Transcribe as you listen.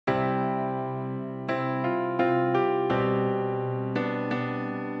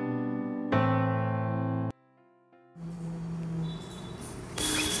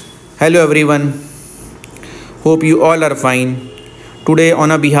Hello everyone, hope you all are fine. Today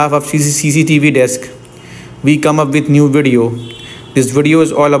on a behalf of CCTV desk, we come up with new video. This video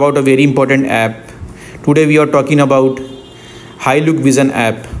is all about a very important app. Today we are talking about HiLook Vision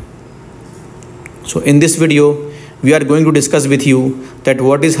app. So in this video, we are going to discuss with you that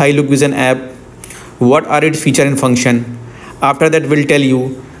what is HiLook Vision app, what are its feature and function. After that we'll tell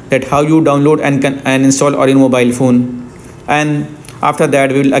you that how you download and install on your mobile phone, and after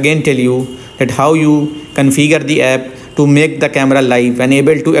that we will again tell you that how you configure the app to make the camera live and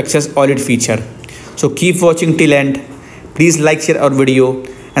able to access all its feature. So keep watching till end. Please like, share our video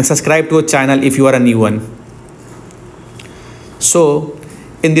and subscribe to our channel if you are a new one. So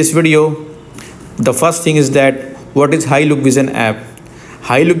in this video, the first thing is that what is HiLook Vision app.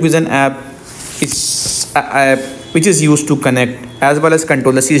 HiLook Vision app is an app which is used to connect as well as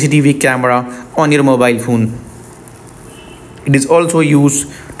control the CCTV camera on your mobile phone. It is also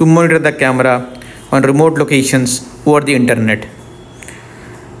used to monitor the camera on remote locations over the internet.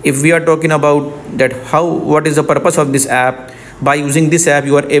 If we are talking about that what is the purpose of this app, by using this app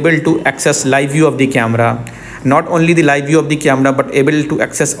you are able to access live view of the camera. Not only the live view of the camera but able to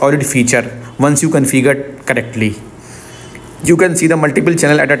access all its feature once you configure correctly. You can see the multiple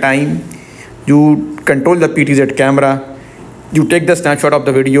channel at a time. You control the PTZ camera. You take the snapshot of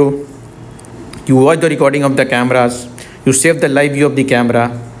the video. You watch the recording of the cameras. You save the live view of the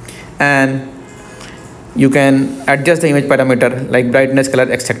camera, and you can adjust the image parameter like brightness,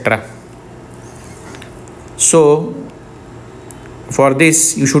 color, etc. So for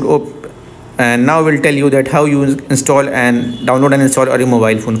this you should and now we'll tell you that how you install and download and install on your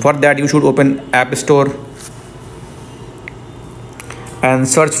mobile phone. For that you should open App Store and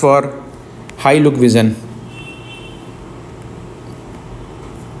search for HiLook Vision.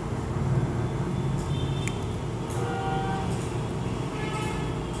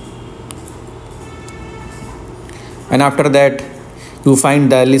 And after that you find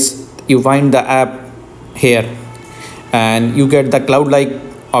the app here, and you get the cloud-like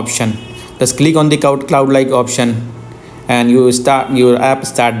option. Just click on the cloud-like option and your app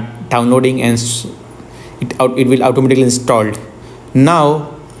start downloading, and it will automatically installed.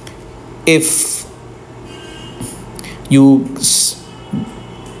 Now if you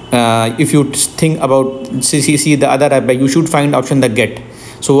think about see the other app, you should find option the get.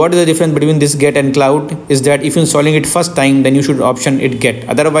 So what is the difference between this get and cloud is that if you're installing it first time, then you should option it get.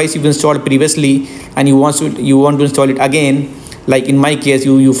 Otherwise, if you installed previously and you want to install it again, like in my case,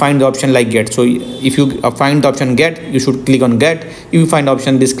 you find the option like get. So if you find the option get, you should click on get. If you find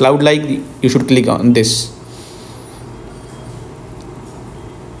option this cloud like, you should click on this.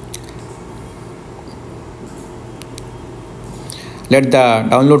 Let the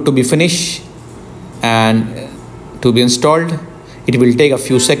download to be finished and to be installed. It will take a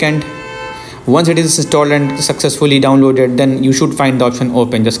few seconds. Once it is installed and successfully downloaded, then you should find the option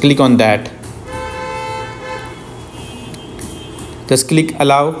open. Just click on that. Just click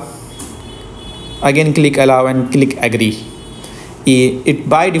allow. Again click allow and click agree. It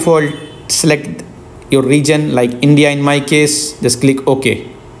by default select your region like India in my case. Just click OK.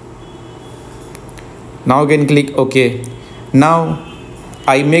 Now again click OK. Now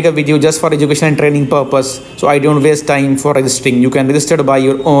I make a video just for education and training purpose, so I don't waste time for registering. You can register by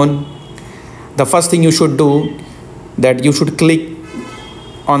your own. The first thing you should do, that you should click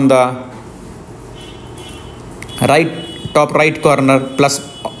on the top right corner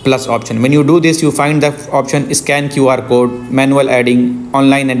plus option. When you do this, you find the option scan QR code, manual adding,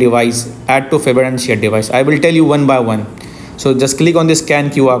 online and device, add to favorite and share device. I will tell you one by one. So just click on the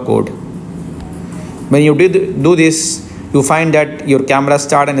scan QR code. When you do this, you find that your camera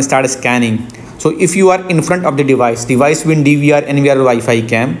start scanning. So if you are in front of the device win DVR, NVR, Wi-Fi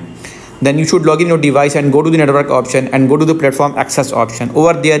cam, then you should log in your device and go to the network option and go to the platform access option.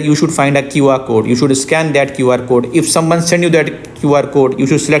 Over there you should find a QR code. You should scan that QR code. If someone send you that QR code, you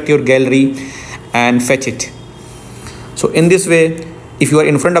should select your gallery and fetch it. So in this way, if you are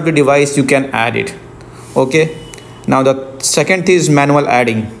in front of the device, you can add it. Okay. Now the second is manual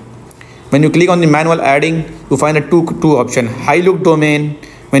adding. When you click on the manual adding, you find a two option. HiLook domain.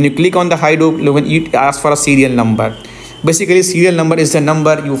 When you click on the HiLook, when it asks for a serial number. Basically, serial number is the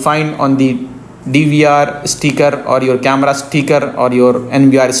number you find on the DVR sticker or your camera sticker or your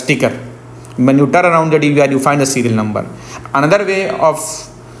NVR sticker. When you turn around the DVR, you find the serial number. Another way of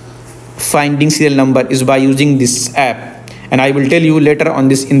finding serial number is by using this app, and I will tell you later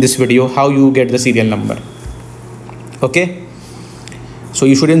on in this video how you get the serial number. Okay. So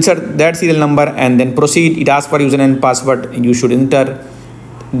you should insert that serial number and then proceed. It asks for username and password. You should enter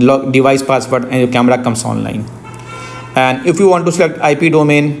device password and your camera comes online. And if you want to select IP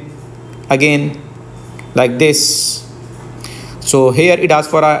domain, again like this. So here it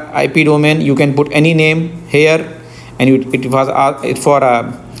asks for a IP domain. You can put any name here, and it was for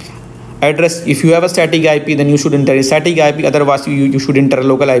a address. If you have a static IP, then you should enter a static IP, otherwise you should enter a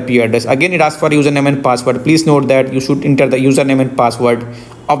local IP address. Again it asks for username and password. Please note that you should enter the username and password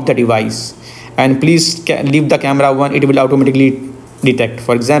of the device, and please leave the camera on. It will automatically detect.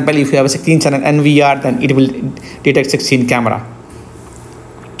 For example, if you have a 16 channel NVR, then it will detect 16 camera.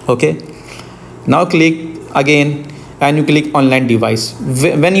 Okay, now click again and you click online device.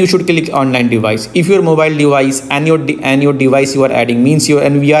 When you should click online device, if your mobile device and your device you are adding, means your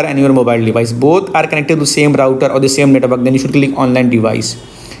NVR and your mobile device both are connected to the same router or the same network, then you should click online device.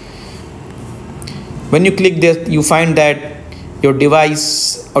 When you click this, you find that your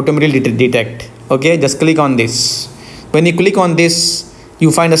device automatically detect. Okay, just click on this. When you click on this,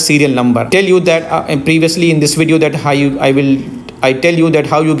 you find a serial number. Tell you that previously in this video that I tell you that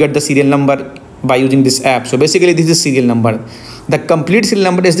how you get the serial number by using this app. So basically this is serial number. The complete serial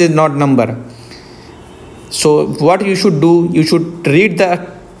number is not number. So what you should do, you should read the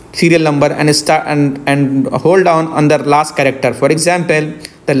serial number and start and hold down on the last character. For example,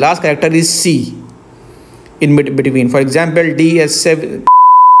 the last character is C in between. For example, D is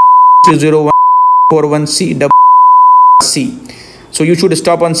 70141C. C. So you should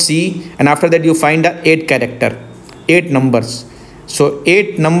stop on C, and after that you find the 8 character, 8 numbers. So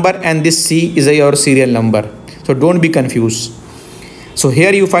 8 number and this C is your serial number. So don't be confused. So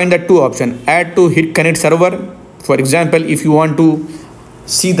here you find the 2 options. Add to hit connect server. For example, if you want to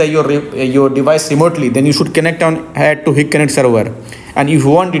see your device remotely, then you should connect on add to hit connect server. And if you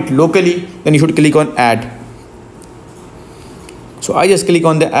want it locally, then you should click on add. So I just click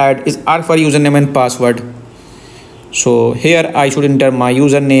on the add. Is ask for username and password. So here I should enter my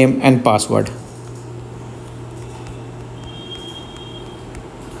username and password.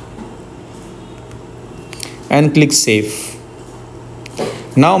 And click save.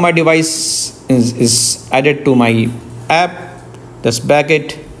 Now my device is added to my app. Just back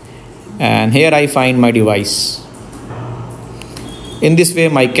it, and here I find my device. In this way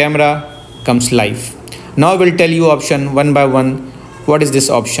my camera comes live. Now I will tell you option one by one. What is this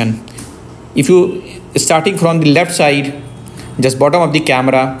option? If you starting from the left side, just bottom of the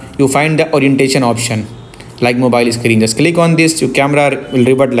camera, you find the orientation option like mobile screen. Just click on this, your camera will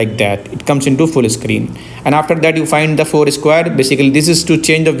revert like that. It comes into full screen. And after that you find the 4 square. Basically this is to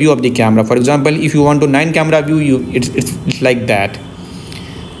change the view of the camera. For example, if you want to 9 camera view, it's like that.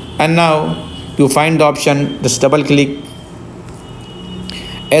 And now you find the option, just double click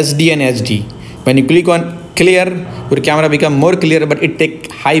SD and HD. When you click on clear, your camera become more clear, but it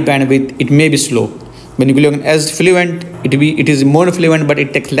take high bandwidth. It may be slow. When you click on as fluent, it is more fluent, but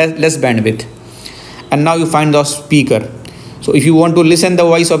it takes less bandwidth. And now you find the speaker. So if you want to listen the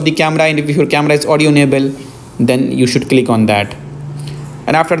voice of the camera, and if your camera is audio enabled, then you should click on that.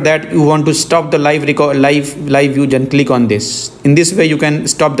 And after that you want to stop the live view, then click on this. In this way you can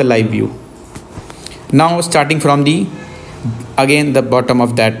stop the live view. Now starting from the bottom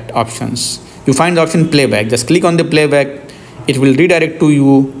of that options, you find the option playback. Just click on the playback. It will redirect to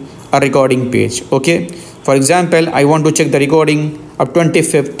you a recording page. Okay, for example, I want to check the recording of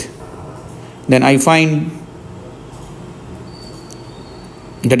 25th. Then I find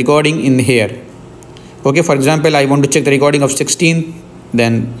the recording in here. Okay, for example, I want to check the recording of 16th,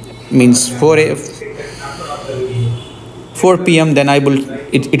 then means 4 p.m. then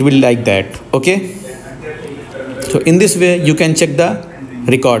it will like that. Okay, so in this way you can check the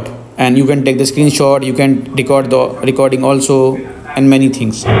record, and you can take the screenshot, you can record the recording also, and many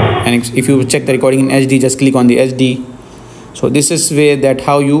things. And if you check the recording in HD, just click on the HD. So this is way that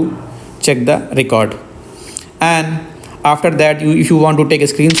how you check the record. And after that, if you want to take a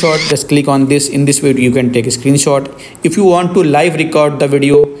screenshot, just click on this. In this way you can take a screenshot. If you want to live record the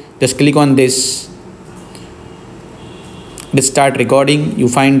video, just click on this. Let's start recording. You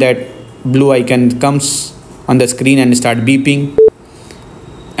find that blue icon comes on the screen and start beeping,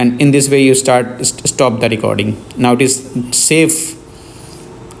 and in this way you stop the recording. Now it is safe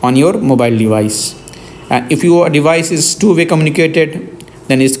on your mobile device. And if your device is two-way communicated,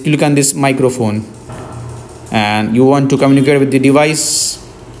 then click on this microphone, and you want to communicate with the device.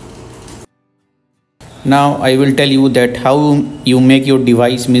 Now I will tell you that how you make your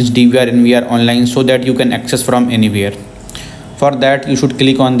device, means DVR and VR online, so that you can access from anywhere. For that you should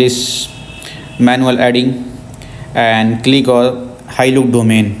click on this manual adding and click on HiLook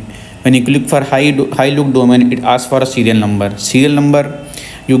domain. When you click for HiLook domain, it asks for a serial number. Serial number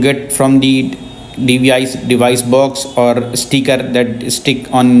you get from the device box or sticker that stick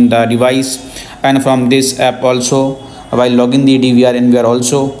on the device, and from this app also while logging the DVR and VR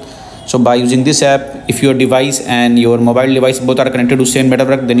also. So by using this app, if your device and your mobile device both are connected to same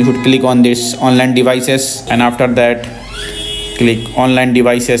network, then you should click on this online devices, and after that click online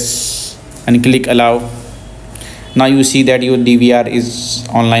devices and click allow. Now you see that your DVR is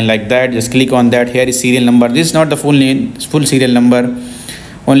online like that. Just click on that. Here is serial number. This is not the full name, full serial number.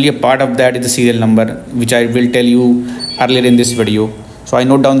 Only a part of that is the serial number, which I will tell you earlier in this video. So I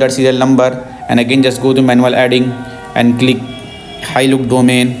note down that serial number, and again just go to manual adding and click HiLook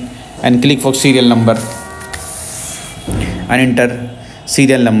domain and click for serial number and enter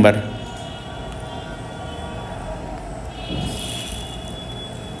serial number.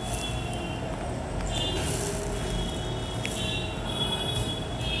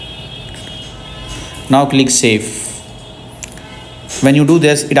 Now click save. When you do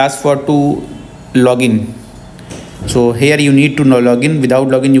this, it asks for to login. So here you need to log in. Without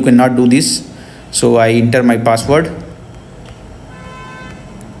login you cannot do this. So I enter my password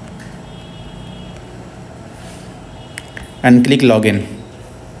and click login,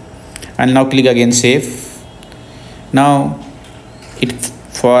 and now click again save. Now it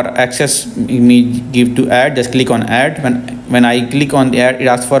for access me give to add, just click on add. When I click on add, it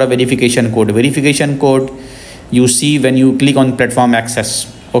asks for a verification code. Verification code you see when you click on platform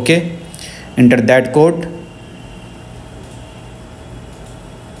access. Okay, enter that code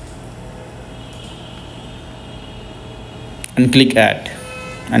and click add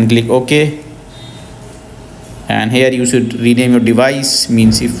and click OK. And here you should rename your device,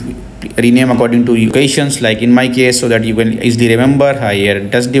 means if rename according to occasions, like in my case, so that you can easily remember. Here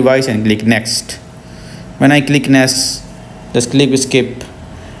test device and click next. When I click next, just click skip.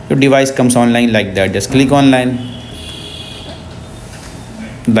 Your device comes online like that. Just click online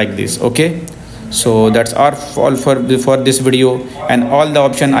like this. Okay, so that's all for this video, and all the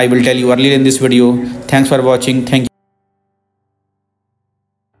option I will tell you earlier in this video. Thanks for watching. Thank you.